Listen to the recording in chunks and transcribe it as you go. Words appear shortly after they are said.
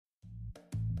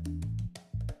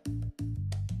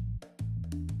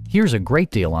Here's a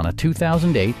great deal on a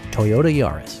 2008 Toyota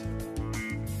Yaris.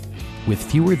 With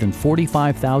fewer than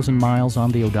 45,000 miles on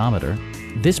the odometer,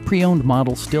 this pre-owned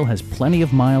model still has plenty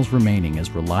of miles remaining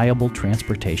as reliable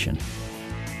transportation.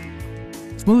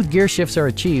 Smooth gear shifts are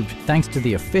achieved thanks to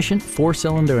the efficient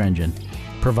 4-cylinder engine,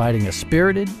 providing a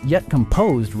spirited yet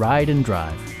composed ride and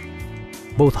drive.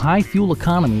 Both high fuel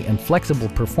economy and flexible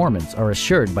performance are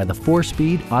assured by the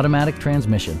 4-speed automatic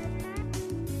transmission.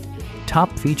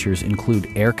 Top features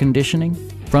include air conditioning,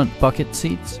 front bucket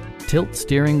seats, tilt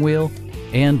steering wheel,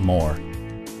 and more.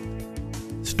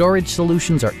 Storage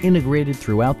solutions are integrated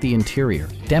throughout the interior,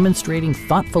 demonstrating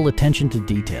thoughtful attention to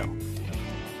detail.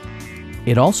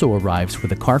 It also arrives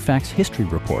with a Carfax history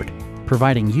report,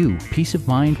 providing you peace of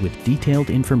mind with detailed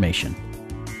information.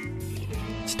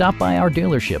 Stop by our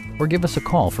dealership or give us a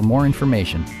call for more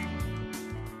information.